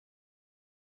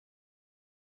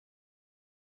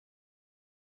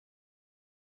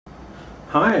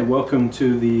Hi, welcome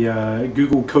to the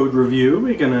Google Code Review.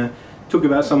 We're going to talk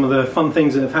about some of the fun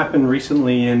things that have happened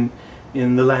recently in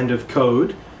the land of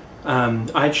code.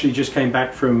 I actually just came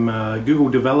back from Google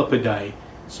Developer Day.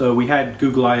 So we had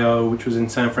Google I/O, which was in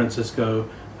San Francisco,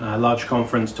 a large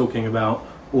conference talking about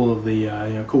all of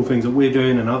the cool things that we're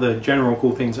doing and other general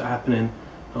cool things that are happening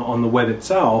on the web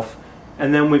itself.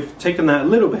 And then we've taken that a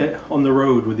little bit on the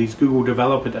road with these Google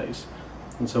Developer Days.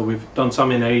 And so we've done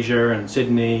some in Asia and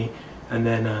Sydney. And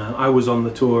then I was on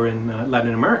the tour in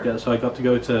Latin America, so I got to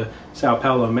go to Sao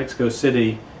Paulo, Mexico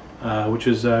City, which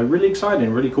was really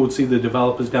exciting, really cool to see the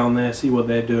developers down there, see what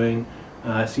they're doing,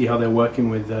 see how they're working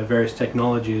with various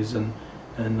technologies and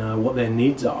what their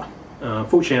needs are.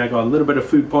 Fortunately, I got a little bit of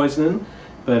food poisoning,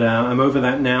 but I'm over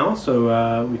that now,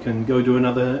 so we can go do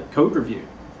another code review.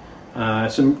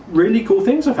 Some really cool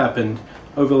things have happened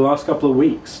over the last couple of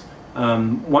weeks.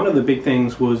 One of the big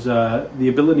things was the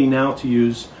ability now to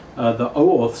use the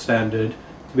OAuth standard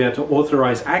to be able to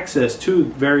authorize access to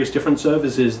various different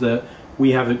services that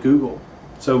we have at Google.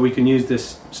 So we can use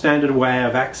this standard way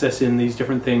of accessing these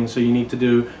different things. So you need to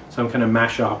do some kind of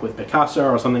mashup with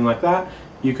Picasa or something like that.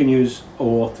 You can use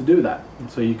OAuth to do that.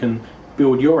 And so you can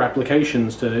build your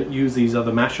applications to use these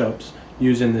other mashups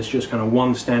using this just kind of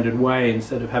one standard way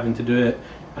instead of having to do it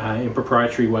in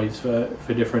proprietary ways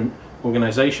for different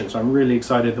organizations. So I'm really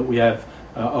excited that we have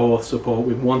OAuth support.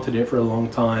 We've wanted it for a long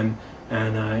time,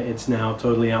 and it's now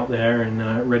totally out there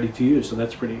and ready to use, so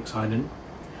that's pretty exciting.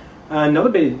 Another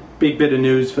big bit of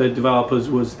news for developers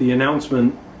was the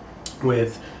announcement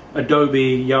with Adobe,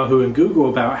 Yahoo and Google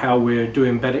about how we're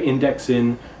doing better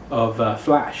indexing of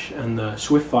Flash and the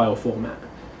Swift file format.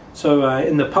 So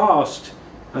in the past,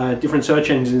 different search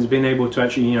engines have been able to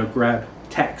actually grab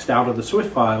text out of the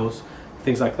Swift files,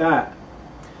 things like that.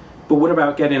 But what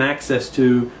about getting access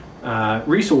to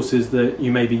resources that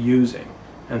you may be using?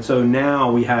 And so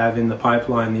now we have in the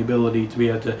pipeline the ability to be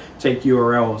able to take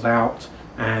URLs out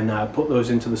and put those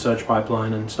into the search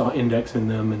pipeline and start indexing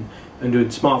them and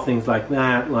doing smart things like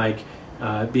that, like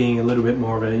being a little bit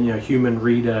more of a human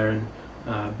reader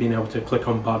and being able to click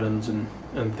on buttons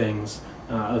and things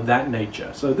of that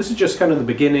nature. So this is just kind of the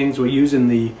beginnings. We're using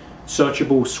the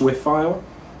searchable Swift file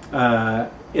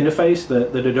interface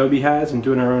that Adobe has and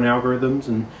doing our own algorithms,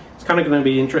 and it's kind of going to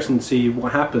be interesting to see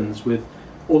what happens with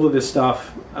all of this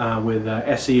stuff with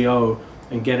SEO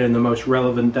and getting the most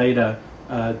relevant data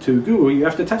to Google. You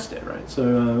have to test it, right?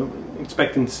 So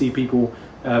expecting to see people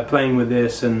playing with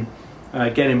this and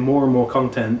getting more and more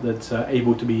content that's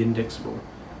able to be indexable,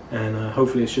 and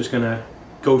hopefully it's just going to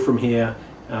go from here.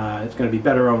 It's going to be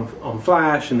better on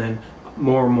Flash and then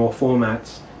more and more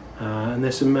formats. And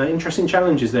there's some interesting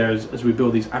challenges there as we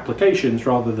build these applications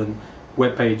rather than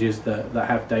web pages that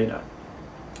have data.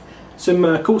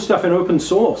 Some cool stuff in open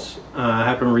source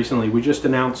happened recently. We just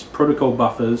announced protocol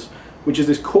buffers, which is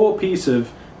this core piece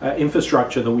of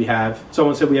infrastructure that we have.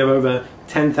 Someone said we have over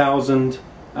 10,000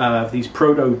 of these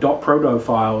proto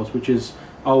files, which is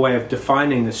our way of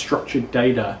defining the structured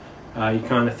data. You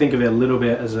kind of think of it a little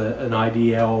bit as an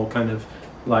IDL kind of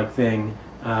like thing,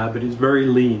 but it's very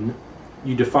lean.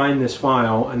 You define this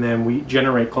file and then we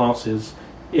generate classes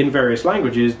in various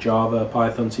languages, Java,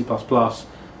 Python, C++,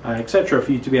 etc.,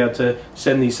 for you to be able to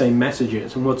send these same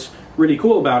messages. And what's really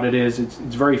cool about it is it's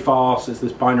very fast. It's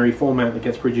this binary format that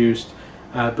gets produced,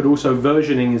 but also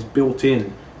versioning is built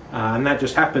in. And that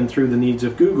just happened through the needs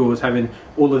of Google, is having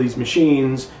all of these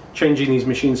machines, changing these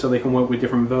machines so they can work with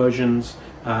different versions,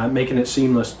 making it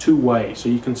seamless two-way. So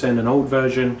you can send an old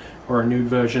version or a new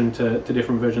version to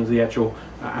different versions of the actual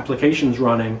applications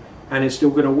running, and it's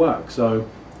still going to work. So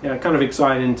yeah, kind of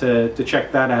exciting to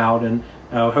check that out, and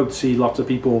I hope to see lots of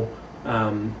people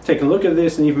taking a look at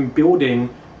this and even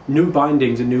building new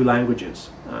bindings in new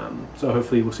languages. So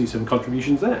hopefully we'll see some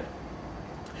contributions there.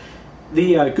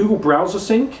 The Google Browser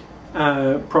Sync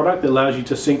product that allows you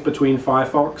to sync between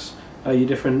Firefox, your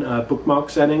different bookmark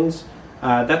settings,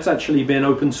 that's actually been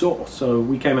open source. So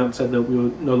we came out and said that we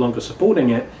were no longer supporting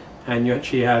it, and you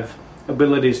actually have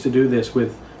abilities to do this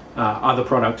with other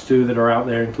products too that are out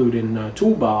there, including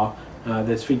Toolbar.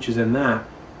 There's features in that.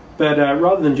 But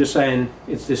rather than just saying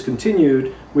it's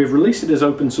discontinued, we've released it as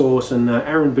open source, and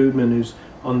Aaron Boodman, who's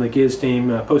on the Gears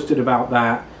team, posted about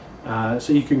that.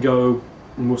 So you can go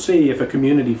and we'll see if a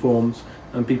community forms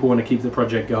and people want to keep the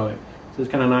project going. So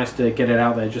it's kind of nice to get it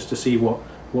out there just to see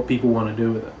what people want to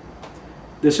do with it.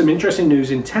 There's some interesting news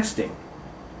in testing.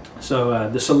 So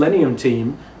the Selenium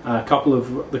team, a couple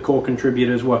of the core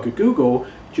contributors work at Google,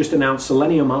 just announced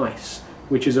Selenium Ice,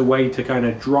 which is a way to kind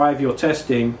of drive your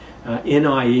testing in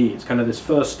IE. It's kind of this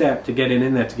first step to getting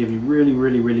in there to give you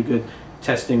really good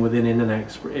testing within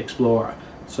Internet Explorer.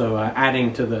 So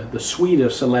adding to the suite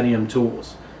of Selenium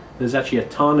tools. There's actually a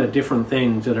ton of different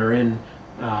things that are in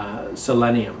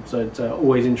Selenium, so it's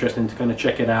always interesting to kind of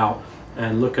check it out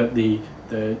and look at the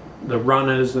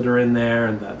runners that are in there,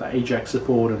 and the Ajax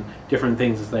support and different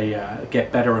things as they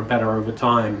get better and better over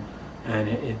time. And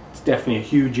it's definitely a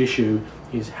huge issue,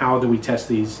 is how do we test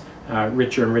these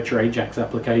richer and richer Ajax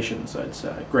applications. So it's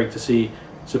great to see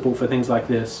support for things like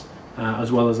this,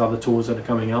 as well as other tools that are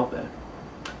coming out there.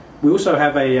 We also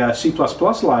have a C++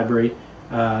 library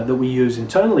that we use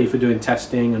internally for doing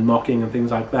testing and mocking and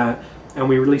things like that, and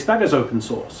we release that as open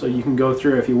source. So you can go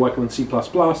through, if you're working with C++,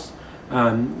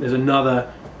 there's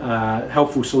another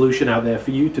helpful solution out there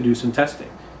for you to do some testing.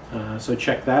 So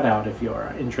check that out if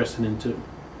you're interested in too.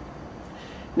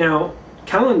 Now,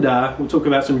 Calendar, we'll talk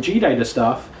about some GData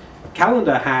stuff.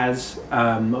 Calendar has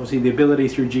obviously the ability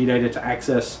through GData to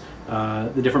access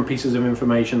the different pieces of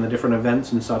information, the different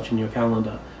events and such in your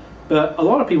calendar. But a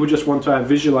lot of people just want to have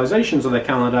visualizations of their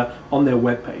calendar on their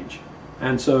web page.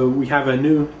 And so we have a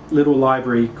new little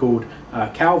library called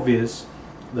CalViz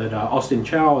that Austin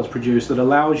Chow has produced that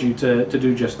allows you to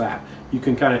do just that. You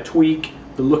can kind of tweak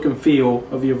the look and feel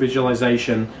of your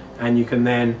visualization, and you can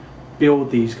then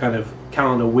build these kind of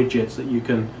calendar widgets that you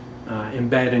can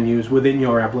embed and use within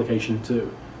your application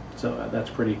too. So that's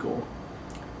pretty cool.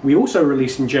 We also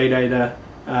released in JData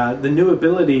the new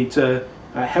ability to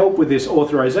help with this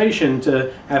authorization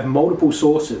to have multiple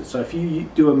sources. So if you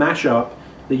do a mashup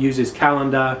that uses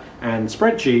calendar and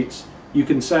spreadsheets, you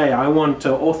can say, I want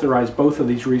to authorize both of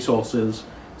these resources,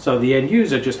 so the end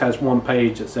user just has one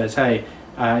page that says, hey,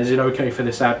 is it okay for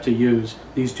this app to use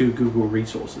these two Google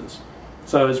resources?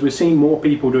 So as we're seeing more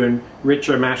people doing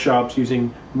richer mashups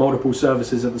using multiple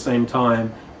services at the same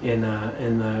time in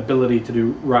the ability to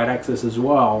do write access as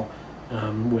well,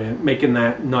 we're making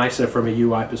that nicer from a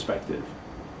UI perspective.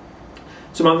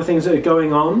 Some other things that are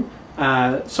going on,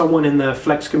 someone in the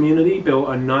Flex community built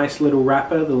a nice little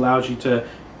wrapper that allows you to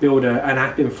build an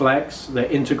app in Flex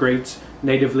that integrates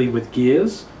natively with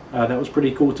Gears. That was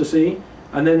pretty cool to see.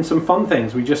 And then some fun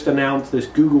things. We just announced this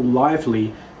Google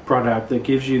Lively product that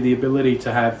gives you the ability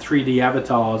to have 3D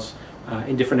avatars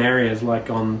in different areas, like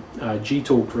on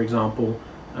Gtalk, for example,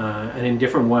 and in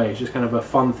different ways. Just kind of a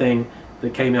fun thing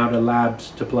that came out of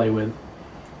labs to play with.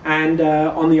 And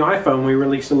on the iPhone, we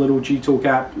released a little Gtalk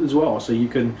app as well, so you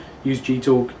can use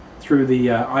Gtalk through the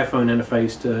iPhone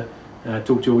interface to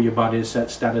talk to all your buddies, set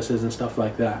statuses and stuff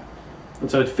like that.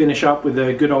 And so to finish up with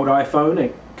a good old iPhone,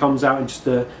 it comes out in just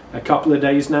a couple of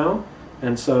days now.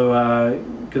 And so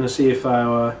going to see if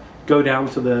I go down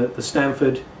to the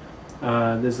Stanford,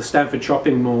 there's the Stanford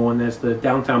shopping mall, and there's the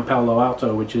downtown Palo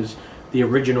Alto, which is the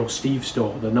original Steve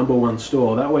store, the #1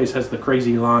 store. That always has the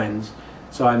crazy lines.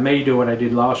 So I may do what I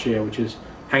did last year, which is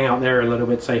hang out there a little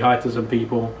bit, say hi to some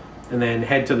people, and then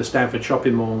head to the Stanford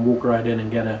shopping mall and walk right in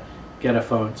and get a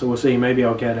phone. So we'll see, maybe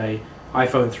I'll get a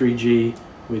iPhone 3G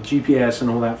with GPS and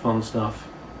all that fun stuff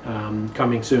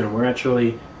coming soon. We're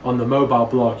actually on the mobile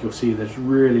blog, you'll see there's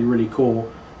really, really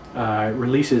cool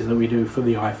releases that we do for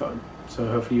the iPhone. So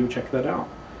hopefully you'll check that out.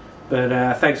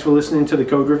 But thanks for listening to the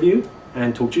code review,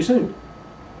 and talk to you soon.